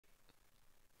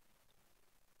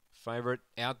Favourite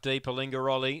out deep,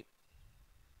 Alingaroli.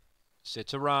 Set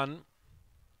to run.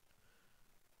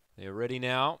 They're ready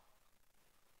now.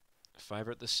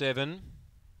 Favourite the 7.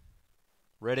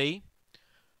 Ready.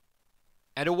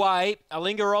 And away.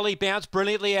 Alingaroli bounced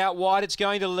brilliantly out wide. It's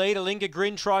going to lead. Alinga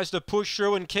Grin tries to push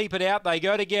through and keep it out. They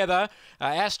go together.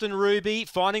 Aston Ruby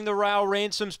finding the rail.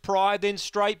 Ransom's Pride. Then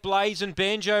Straight Blaze and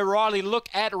Banjo Riley. Look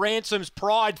at Ransom's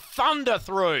Pride. Thunder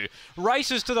through.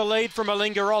 Races to the lead from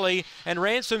Alingaroli. And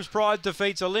Ransom's Pride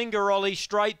defeats Alingaroli,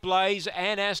 Straight Blaze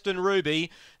and Aston Ruby.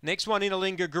 Next one in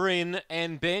Alinga Grin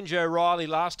and Banjo Riley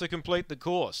last to complete the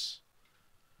course.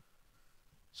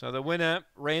 So the winner,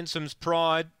 Ransom's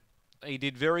Pride. He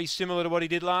did very similar to what he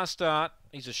did last start.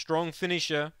 He's a strong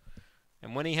finisher.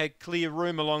 And when he had clear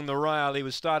room along the rail, he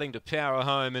was starting to power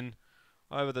home. And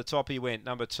over the top he went,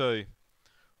 number 2.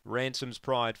 Ransom's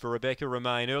Pride for Rebecca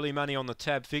Romain. Early money on the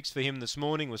tab fix for him this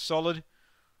morning was solid.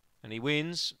 And he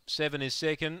wins. 7 is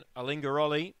second.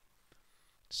 Alingaroli.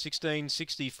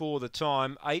 16.64 the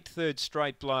time. 8 third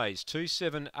Straight Blaze.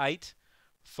 2.78.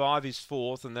 5 is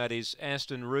fourth. And that is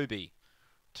Aston Ruby.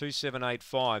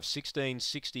 2785,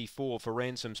 1664 for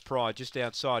Ransom's Pride, just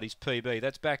outside his PB.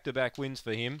 That's back-to-back wins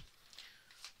for him.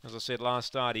 As I said last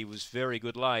start, he was very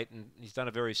good late, and he's done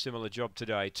a very similar job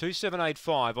today.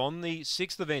 2785 on the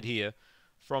 6th event here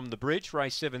from the bridge.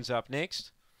 Race 7's up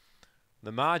next.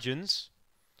 The margins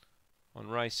on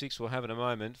race 6 we'll have in a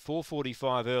moment.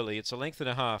 4:45 early. It's a length and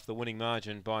a half, the winning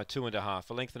margin by 2.5.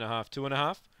 A length and a half,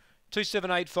 2.5.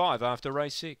 2785 after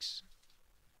race 6.